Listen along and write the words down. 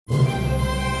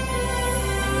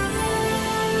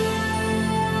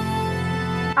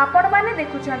आपण माने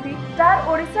देखुछंती star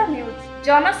Odisha news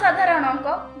जनसाधारणक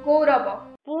गौरव।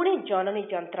 पुणे जननी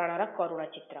जंत्रणार करुण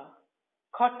चित्र।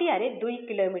 खटियारे 2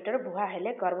 किलोमीटर बुहा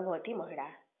हेले गर्भवती महिला।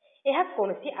 यह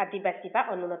कोनसी आदिवासी बा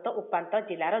अनुन्नत उपांत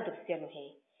जिलार दृश्य नुहे।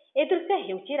 ए दृश्य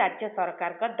हेउची राज्य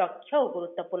सरकार का दक्ष और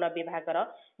गुरुत्वपूर्ण विभागर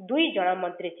 2 जन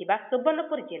मंत्री थिबा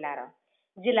सुवर्णपुर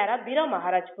जिलार वीर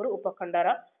महाराजपुर उपखंडर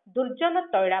दुर्जन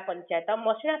तैला पंचायत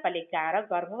मसिणापाली गाँवर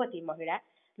गर्भवती महिला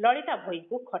ललिता भोई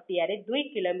को खटियारे 2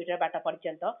 किलोमीटर बाट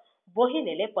पर्यंत बोही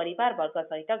नेले परिवार वर्ग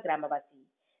सहित ग्रामवासी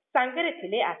सांगरे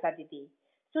थिले आशा दीदी।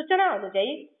 सूचना अनुसार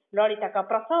ललिता का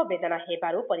प्रसव वेदना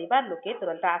हेबारु परिवार लोके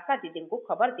तुरंत आशा दीदी को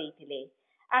खबर देइथिले।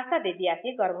 आशा दीदी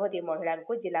आसी गर्भवती महिला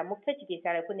को जिला मुख्य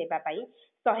चिकित्सालय को नेबा पाई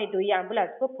 102 एम्बुलेंस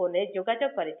को फोन रे जोगाजोग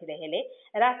करथिले हेले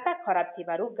रास्ता खराब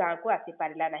थिबारु गाँ को आसी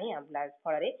पारिला नाही एम्बुलेंस।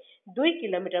 फल 2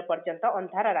 किलोमीटर पर्यंत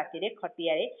अंधार राति रे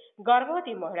खटियारे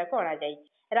गर्भवती महिला को अणा जाई।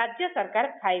 राज्य सरकार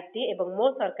 5T एवं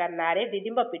मो सरकार नारे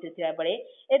दिदिंब पिटुथिबा बेले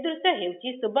ए दृश्य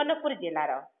हेउची सुवर्णपुर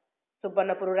जिलार।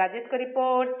 सुवर्णपुर राजेश को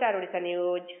रिपोर्ट स्टार ओडिशा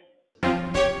न्यूज।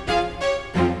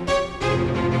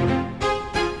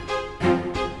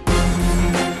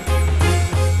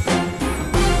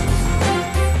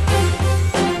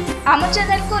 आम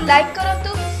चैनल को लाइक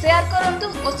करंतु, शेयर करंतु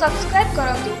और सब्सक्राइब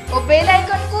करंतु और बेल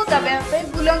आइकन को दबाइबा पे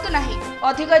भूलंतु नहीं।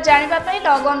 अधिक जानिबा पे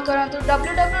लॉग ऑन करंतु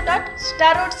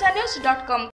www.starodishanews.com।